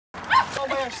Oh,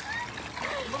 where's?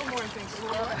 A little more, I think. A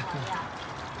little bit more, yeah.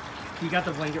 You got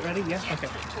the blanket ready? Yeah? Okay.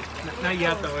 Not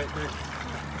yet, though.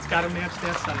 It's got to match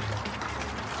that side.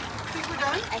 Think we're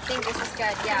done? I think this is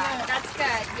good. Yeah, that's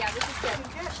good. Yeah, this is good.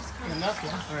 Enough,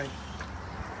 yeah? All right.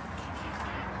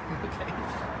 Okay.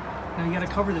 Now you got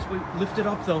to cover this. Wait, lift it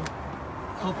up, though.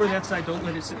 Help her that side. Don't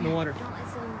let it sit in the water. Don't let it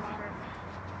sit in the water.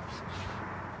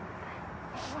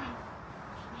 Wow.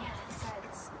 Yeah, it's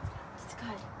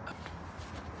good.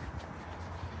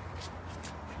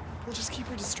 We'll just keep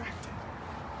her distracted.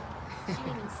 She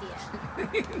didn't even see it.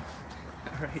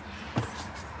 All right.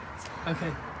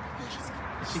 Okay.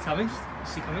 Is she coming?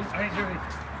 Is she coming? All right, all right.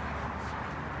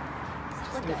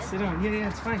 Look good. Sit down. Yeah,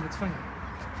 it's fine. It's fine.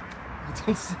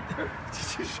 Don't sit there.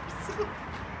 Is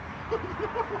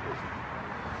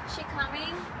she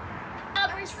coming? Oh,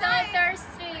 we're so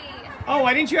thirsty. Oh,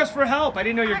 why didn't you ask for help? I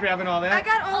didn't know you were grabbing all that. I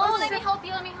got all Oh, the let me help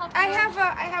you. Let me help you. I have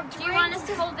drinks. Do you want us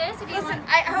to hold this? Or do you Listen, want...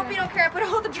 I hope you don't care. I put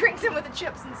all the drinks in with the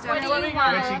chips and stuff. What do you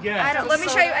want? What'd you get? I don't. Let me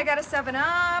show you. I got a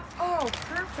 7-Up, Oh,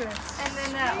 perfect. and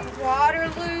then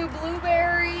Waterloo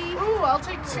blueberry, Ooh, I'll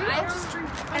take two. I I'll just drink.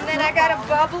 and then I got a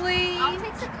bubbly. I'll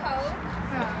take the Coke.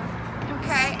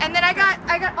 Okay, and then I got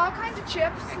all kinds of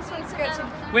chips. This one's good. So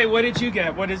Wait, what did you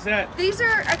get? What is that? these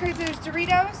are okay. There's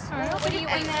Doritos, What do you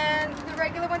and want? then the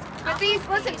regular ones. But these,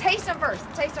 listen, taste them first.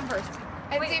 Taste them first.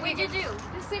 And Wait, see if what'd you you can, do?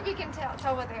 Just see if you can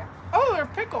tell what they are. Oh, they're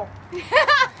pickle.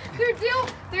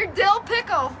 They're dill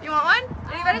pickle. You want one?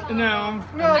 Anybody? No.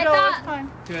 No, I no, thought- it's fine.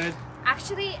 Good.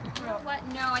 Actually, you know what?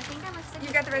 No, I think I'm gonna stick You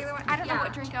with got the regular one? I don't know Yeah.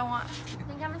 what drink I want. I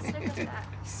think I'm gonna stick with that.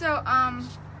 So, I'm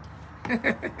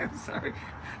sorry.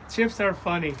 Chips are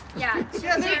funny. Yeah.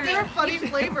 Yeah, they're a funny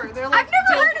flavor. They're like I've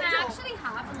never heard Can I of dill. actually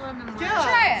have a little bit more? Yeah.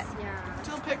 Try it. Yeah.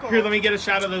 dill pickle. Here, let me get a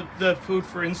shot of the food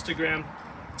for Instagram.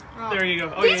 There you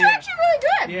go. Oh, These yeah, are yeah. actually really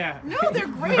good. Yeah. No, they're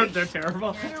great. they're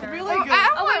terrible. They're really Oh, good. I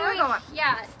Oh, want wait, regular one.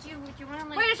 Yeah. Do you want to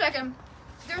like? Wait a second.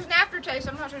 There's an aftertaste.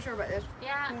 I'm not so sure about this.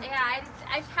 Yeah.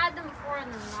 I've had them before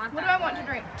and they're not. What do that I want to good.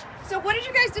 drink? So, what did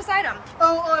you guys decide on?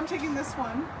 Oh, I'm taking this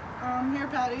one. Here,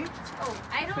 Patty. Oh,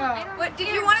 I don't. Yeah. I don't. What did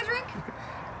you want to drink?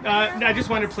 I just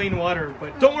wanted plain water,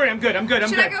 but don't worry, I'm good. I'm good. I'm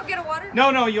Should good. I go get a water?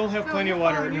 No, you'll have No, plenty you're of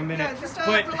water fine. in a You- minute. Yeah, just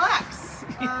but relax.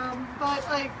 But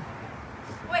like,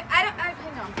 Wait,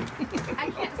 hang on. I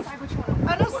can't decide which one.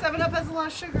 I know 7-Up has a lot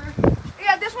of sugar.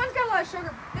 Yeah, this one's got a lot of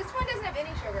sugar. This one doesn't have any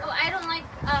sugar. Oh, I don't like.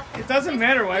 it doesn't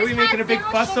matter. Why are we this making a has big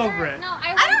zero fuss sugar. over it? No,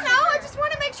 I don't know. I just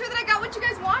want to make sure that I got what you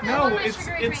guys wanted. No, want my it's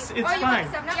sugary it's drink. it's Oh, you want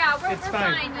fine. the 7-Up? Yeah, we're It's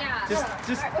fine. fine. Yeah. Just All right,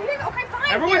 well, here you go. Okay,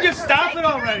 fine. everyone Here, just stop take it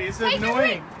your already. It's drink. Take your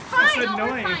annoying. drink. Fine. It's No, we're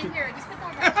annoying. fine. Here, just put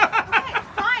that back. Okay,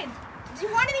 fine. Do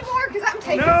you want any more? Because I'm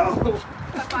taking. No.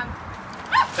 That's fine.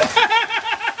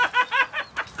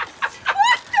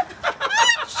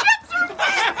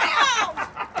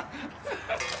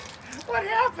 What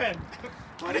happened?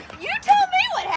 What? You